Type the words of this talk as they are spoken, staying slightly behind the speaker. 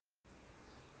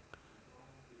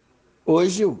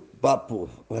Hoje o papo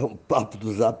é um papo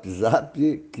do Zap Zap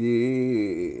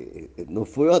que não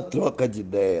foi uma troca de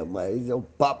ideia, mas é o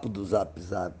papo do Zap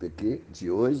Zap aqui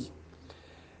de hoje.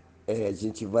 A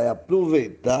gente vai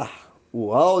aproveitar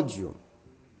o áudio,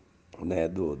 né,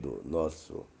 do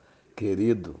nosso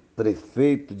querido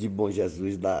prefeito de Bom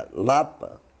Jesus da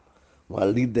Lapa, uma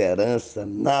liderança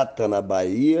nata na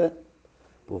Bahia,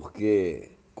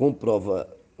 porque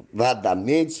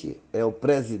comprovadamente é o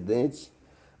presidente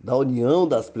da União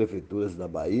das Prefeituras da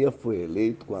Bahia, foi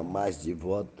eleito com a margem de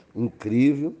voto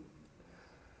incrível,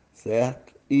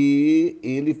 certo? E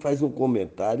ele faz um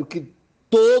comentário que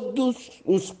todos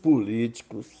os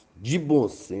políticos de bom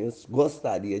senso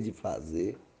gostariam de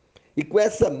fazer, e com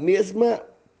essa mesma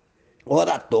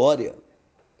oratória,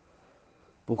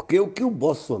 porque o que o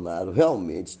Bolsonaro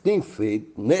realmente tem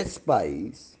feito nesse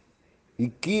país e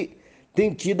que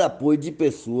tem tido apoio de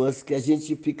pessoas que a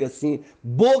gente fica assim,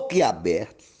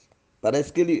 boquiabertos.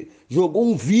 Parece que ele jogou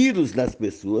um vírus nas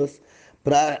pessoas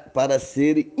para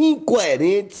serem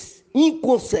incoerentes,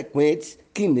 inconsequentes,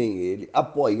 que nem ele,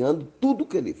 apoiando tudo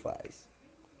que ele faz.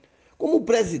 Como o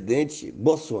presidente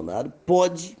Bolsonaro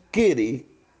pode querer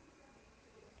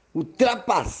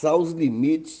ultrapassar os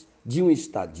limites de um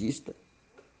estadista,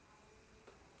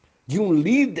 de um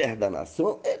líder da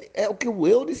nação? É o que o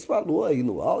Eures falou aí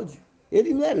no áudio.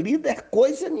 Ele não é líder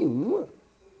coisa nenhuma.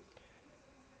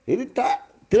 Ele está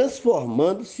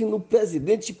transformando-se no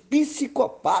presidente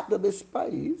psicopata desse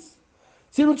país.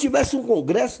 Se não tivesse um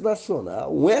Congresso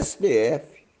Nacional, um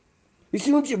STF, e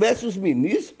se não tivesse os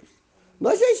ministros,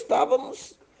 nós já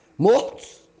estávamos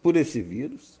mortos por esse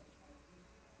vírus.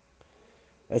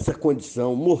 Essa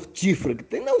condição mortífera que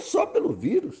tem, não só pelo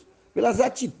vírus, pelas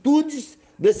atitudes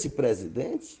desse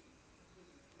presidente,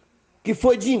 que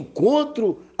foi de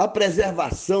encontro à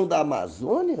preservação da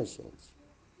Amazônia, gente.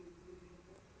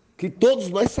 Que todos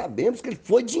nós sabemos que ele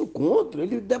foi de encontro,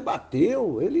 ele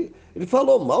debateu, ele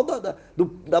falou mal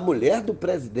da mulher do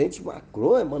presidente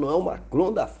Macron, Emmanuel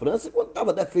Macron da França, quando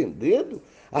estava defendendo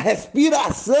a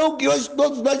respiração, que hoje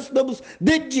todos nós estamos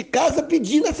dentro de casa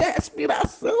pedindo essa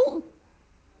respiração.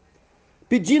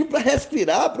 Pedindo para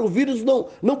respirar, para o vírus não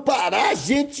parar, a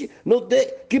gente não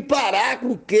ter que parar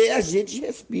com que a gente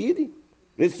respire.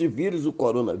 Esse vírus, o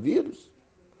coronavírus.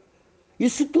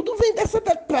 Isso tudo vem dessa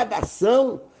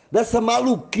degradação, dessa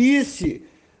maluquice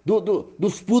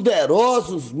dos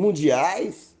poderosos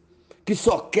mundiais, que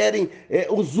só querem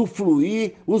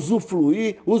usufruir,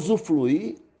 usufruir,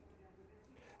 usufruir.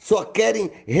 Só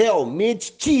querem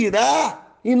realmente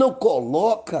tirar e não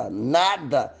coloca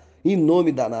nada em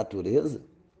nome da natureza.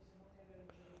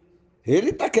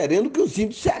 Ele está querendo que os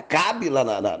índios se acabem lá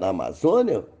na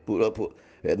Amazônia.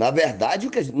 Na verdade, o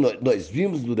que nós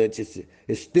vimos durante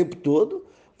esse tempo todo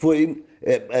foi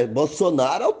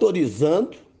Bolsonaro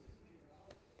autorizando,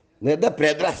 né,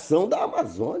 depredação da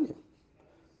Amazônia,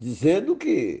 dizendo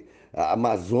que a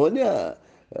Amazônia,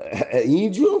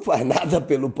 índio não faz nada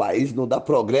pelo país, não dá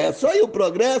progresso. Aí o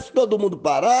progresso, todo mundo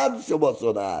parado, seu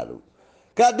Bolsonaro.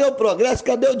 Cadê o progresso?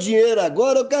 Cadê o dinheiro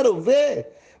agora? Eu quero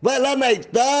ver. Vai lá na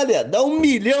Itália, dá 1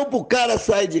 milhão pro cara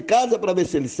sair de casa para ver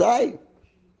se ele sai.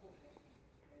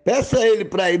 Peça ele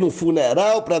para ir no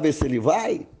funeral para ver se ele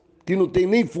vai, que não tem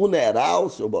nem funeral,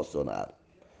 seu Bolsonaro.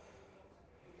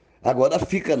 Agora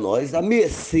fica nós a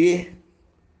mercê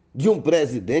de um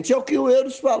presidente, é o que o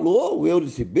Eures falou, o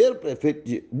Eures Ribeiro,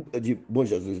 prefeito de Bom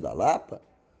Jesus da Lapa,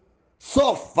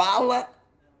 só fala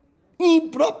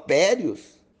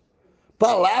impropérios,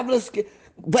 palavras que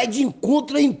vai de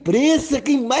encontro à imprensa.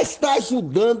 Quem mais está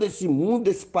ajudando esse mundo,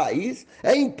 esse país, é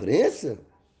a imprensa.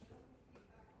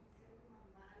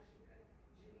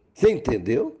 Você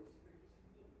entendeu?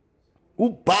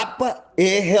 O Papa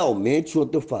é realmente,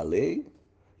 ontem eu falei,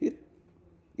 e,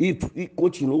 e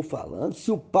continuo falando,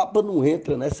 se o Papa não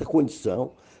entra nessa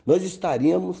condição, nós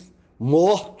estaríamos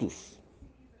mortos.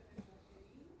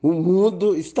 O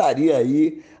mundo estaria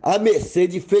aí à mercê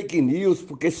de fake news,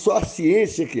 porque só a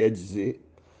ciência quer dizer.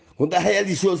 Quando a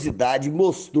religiosidade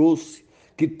mostrou-se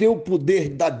que tem o poder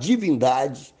da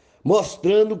divindade,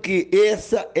 mostrando que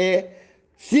essa é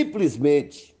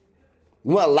simplesmente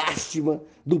uma lástima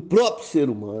do próprio ser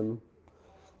humano,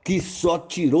 que só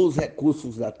tirou os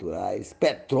recursos naturais,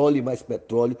 petróleo e mais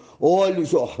petróleo, óleo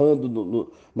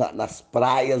jorrando nas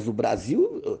praias do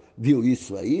Brasil, viu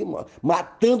isso aí?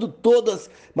 Matando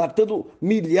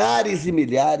milhares e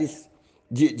milhares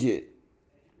de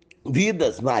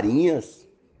vidas marinhas,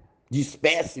 de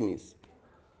espécimes.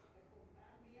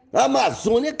 A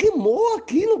Amazônia queimou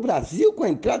aqui no Brasil com a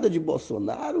entrada de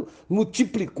Bolsonaro,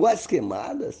 multiplicou as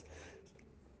queimadas.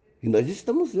 E nós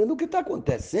estamos vendo o que está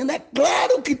acontecendo. É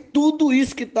claro que tudo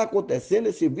isso que está acontecendo,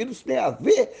 esse vírus, tem a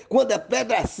ver com a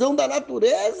depredação da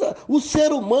natureza. O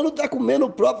ser humano está comendo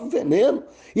o próprio veneno.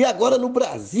 E agora no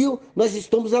Brasil, nós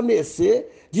estamos à mercê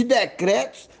de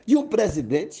decretos de um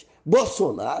presidente,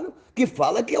 Bolsonaro, que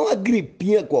fala que é uma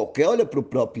gripinha qualquer, olha para o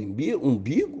próprio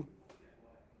umbigo.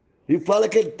 E fala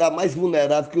que ele está mais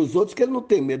vulnerável que os outros, que ele não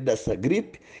tem medo dessa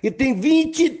gripe. E tem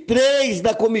 23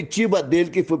 da comitiva dele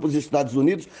que foi para os Estados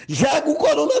Unidos, já com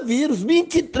coronavírus.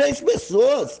 23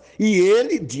 pessoas. E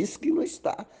ele disse que não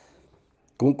está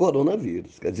com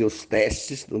coronavírus. Quer dizer, os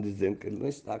testes estão dizendo que ele não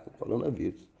está com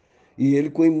coronavírus. E ele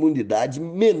com imunidade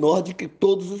menor do que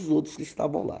todos os outros que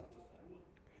estavam lá.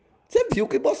 Você viu o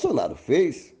que Bolsonaro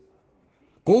fez?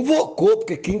 Convocou,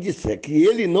 porque quem disser que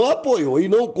ele não apoiou e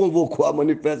não convocou a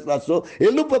manifestação,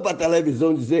 ele não foi para a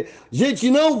televisão dizer, gente,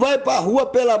 não vai para a rua,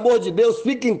 pelo amor de Deus,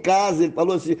 fica em casa. Ele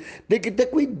falou assim, tem que ter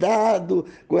cuidado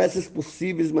com essas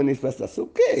possíveis manifestações.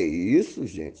 Que é isso,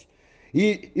 gente?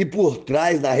 E por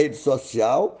trás da rede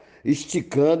social,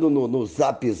 esticando no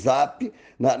Zap Zap,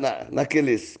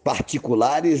 naqueles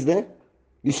particulares, né?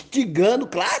 Estigando,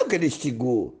 claro que ele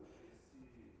estigou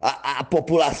a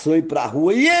população ir para a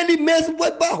rua. E ele mesmo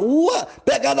foi para a rua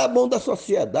pegar na mão da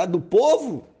sociedade, do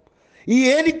povo. E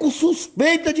ele com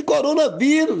suspeita de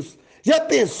coronavírus. Já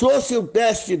pensou se o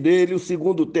teste dele, o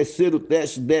segundo, o terceiro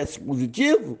teste desse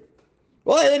positivo?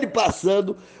 Olha ele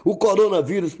passando o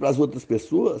coronavírus para as outras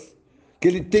pessoas, que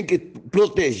ele tem que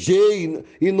proteger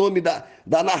em nome da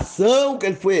nação, que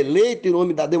ele foi eleito em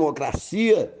nome da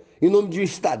democracia, em nome de um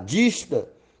estadista.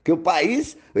 Que o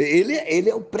país, ele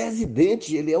é o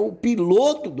presidente, ele é o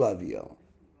piloto do avião.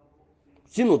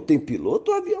 Se não tem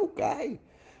piloto, o avião cai.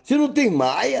 Se não tem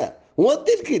maia,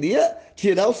 ontem ele queria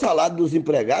tirar o salário dos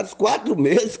empregados, 4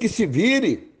 meses, que se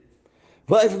vire.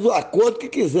 Faz o acordo que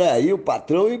quiser aí, o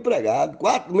patrão e o empregado.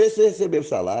 4 meses sem receber o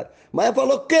salário. Mas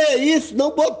falou, que é isso?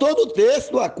 Não botou no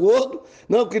texto do acordo.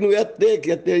 Não, que não ia ter, que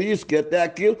ia ter isso, que ia ter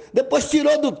aquilo. Depois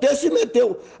tirou do texto e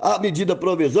meteu a medida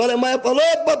provisória. Mas falou,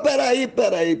 opa, peraí.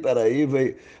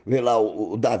 Veio lá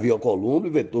o Davi Alcolumbre,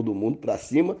 veio todo mundo para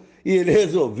cima. E ele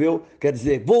resolveu, quer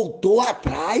dizer, voltou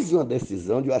atrás de uma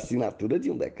decisão, de uma assinatura de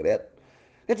um decreto.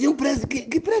 Quer dizer,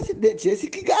 que presidente é esse?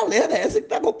 Que galera é essa que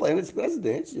está acompanhando esse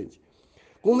presidente, gente?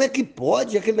 Como é que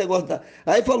pode aquele negócio da...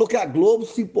 Aí falou que a Globo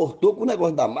se importou com o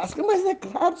negócio da máscara, mas é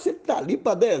claro, você está ali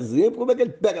para dar exemplo. Como é que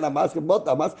ele pega na máscara,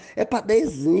 bota a máscara? É para dar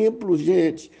exemplo,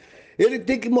 gente. Ele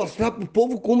tem que mostrar para o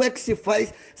povo como é que se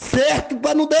faz certo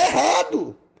para não dar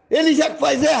errado. Ele já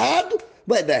faz errado,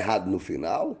 vai dar errado no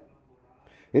final.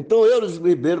 Então, Eures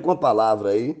Ribeiro com a palavra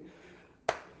aí.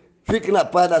 Fique na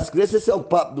paz das crianças, esse é o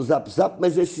papo do Zap Zap,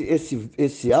 mas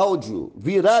esse áudio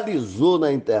viralizou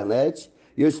na internet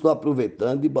e eu estou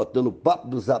aproveitando e botando o papo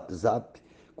do Zap Zap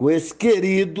com esse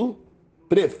querido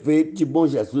prefeito de Bom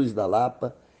Jesus da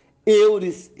Lapa,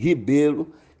 Eures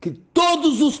Ribeiro, que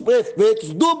todos os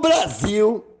prefeitos do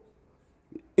Brasil,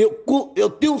 eu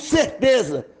tenho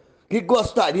certeza que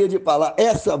gostaria de falar,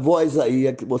 essa voz aí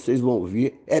é que vocês vão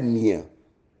ouvir, é minha.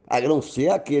 A não ser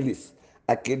aqueles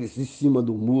em cima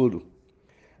do muro,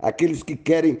 aqueles que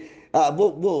querem.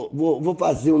 Vou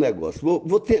fazer um negócio,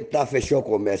 vou tentar fechar o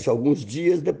comércio alguns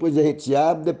dias, depois a gente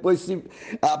abre, depois se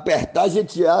apertar a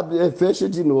gente abre e fecha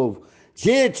de novo.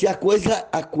 Gente, a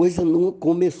coisa não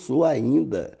começou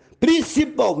ainda,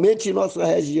 principalmente em nossa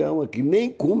região aqui, nem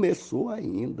começou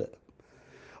ainda.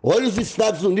 Olha os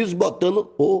Estados Unidos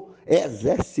botando o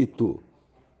exército.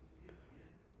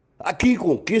 Aqui em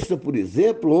Conquista, por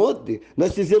exemplo, ontem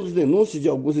nós fizemos denúncias de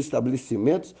alguns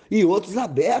estabelecimentos e outros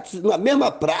abertos na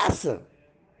mesma praça.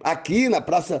 Aqui na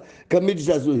Praça Camilo de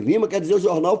Jesus Lima, quer dizer, o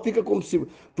jornal fica como se...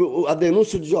 A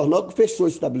denúncia do jornal que fechou o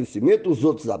estabelecimento, os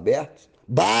outros abertos,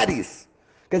 bares.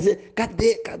 Quer dizer,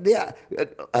 cadê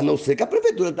a não ser que a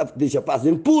prefeitura esteja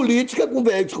fazendo política com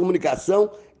veículo de comunicação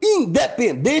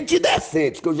independente e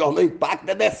decente, que o jornal Impacto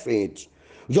é decente.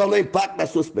 O Jornal Impacto, nas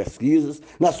suas pesquisas,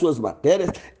 nas suas matérias,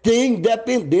 tem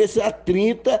independência há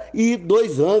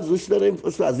 32 anos. Nós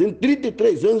estaremos fazendo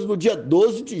 33 anos no dia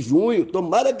 12 de junho.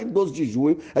 Tomara que 12 de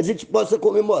junho a gente possa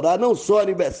comemorar não só o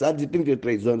aniversário de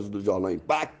 33 anos do Jornal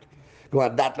Impacto, que é uma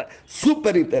data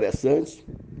super interessante,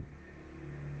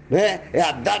 né? É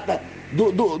a data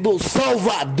do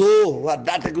Salvador, a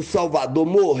data que o Salvador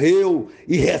morreu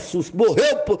e ressuscitou,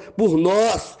 morreu por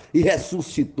nós e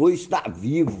ressuscitou e está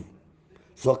vivo.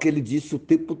 Só que ele disse o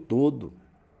tempo todo,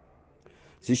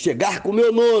 se chegar com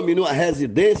meu nome numa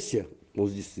residência, com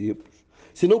os discípulos,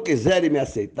 se não quiserem me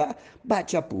aceitar,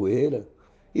 bate a poeira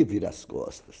e vira as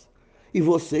costas. E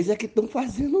vocês é que estão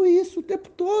fazendo isso o tempo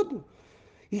todo.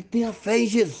 E tenha fé em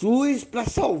Jesus para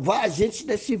salvar a gente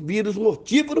desse vírus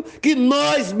mortífero que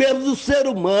nós mesmos, os seres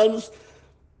humanos,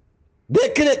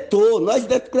 nós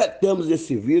decretamos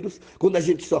esse vírus quando a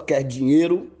gente só quer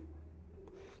dinheiro,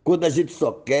 quando a gente só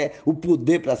quer o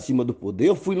poder para cima do poder.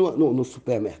 Eu fui no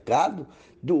supermercado,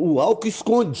 o álcool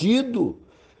escondido.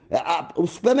 O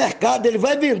supermercado ele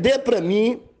vai vender para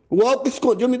mim o álcool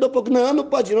escondido, me dá um pouco. Não, não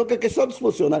pode não, que é só dos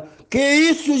funcionários. Que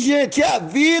isso, gente? É a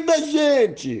vida,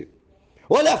 gente.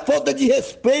 Olha a falta de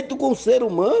respeito com o ser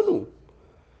humano.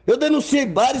 Eu denunciei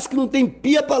bares que não tem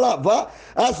pia para lavar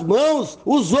as mãos.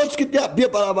 Os outros que tem a pia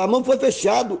para lavar a mão foi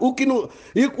fechado. O que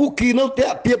não tem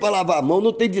a pia para lavar a mão,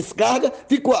 não tem descarga,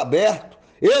 ficou aberto.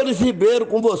 Eures Ribeiro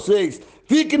com vocês.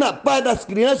 Fique na paz das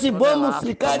crianças e vamos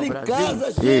ficar em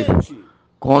casa, gente.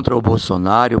 Contra o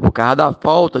Bolsonaro por causa da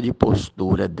falta de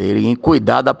postura dele em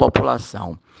cuidar da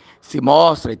população. Se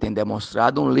mostra e tem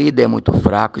demonstrado um líder muito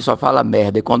fraco e só fala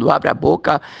merda. E quando abre a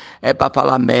boca é para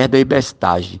falar merda e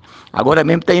bestagem. Agora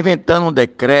mesmo está inventando um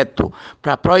decreto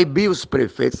para proibir os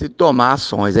prefeitos de tomar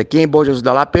ações. Aqui em Bom Jesus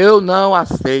da Lapa eu não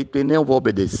aceito e nem vou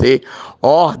obedecer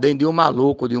ordem de um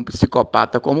maluco, de um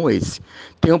psicopata como esse.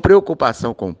 Tenho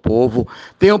preocupação com o povo,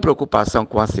 tenho preocupação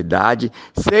com a cidade,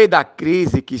 sei da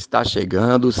crise que está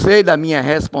chegando, sei da minha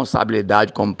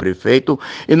responsabilidade como prefeito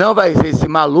e não vai ser esse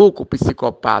maluco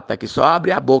psicopata que só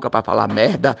abre a boca para falar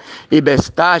merda e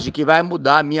bestagem que vai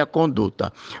mudar a minha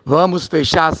conduta. Vamos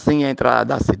fechar sim a entrada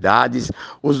das cidades,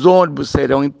 os ônibus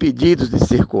serão impedidos de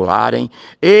circularem.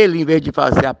 Ele, em vez de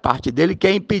fazer a parte dele,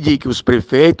 quer impedir que os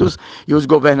prefeitos e os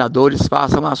governadores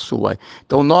façam a sua.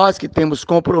 Então nós que temos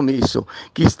compromisso,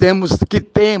 que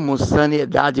temos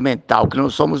sanidade mental, que não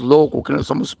somos loucos, que não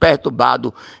somos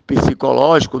perturbados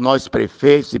psicológicos, nós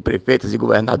prefeitos e prefeitas e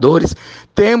governadores,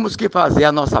 temos que fazer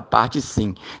a nossa parte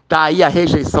sim. Está aí a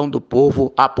rejeição do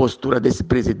povo, a postura desse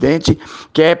presidente,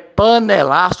 que é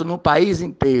panelaço no país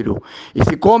inteiro. E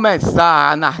se começar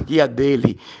a anarquia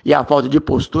dele e a falta de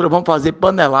postura, vamos fazer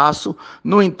panelaço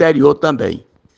no interior também.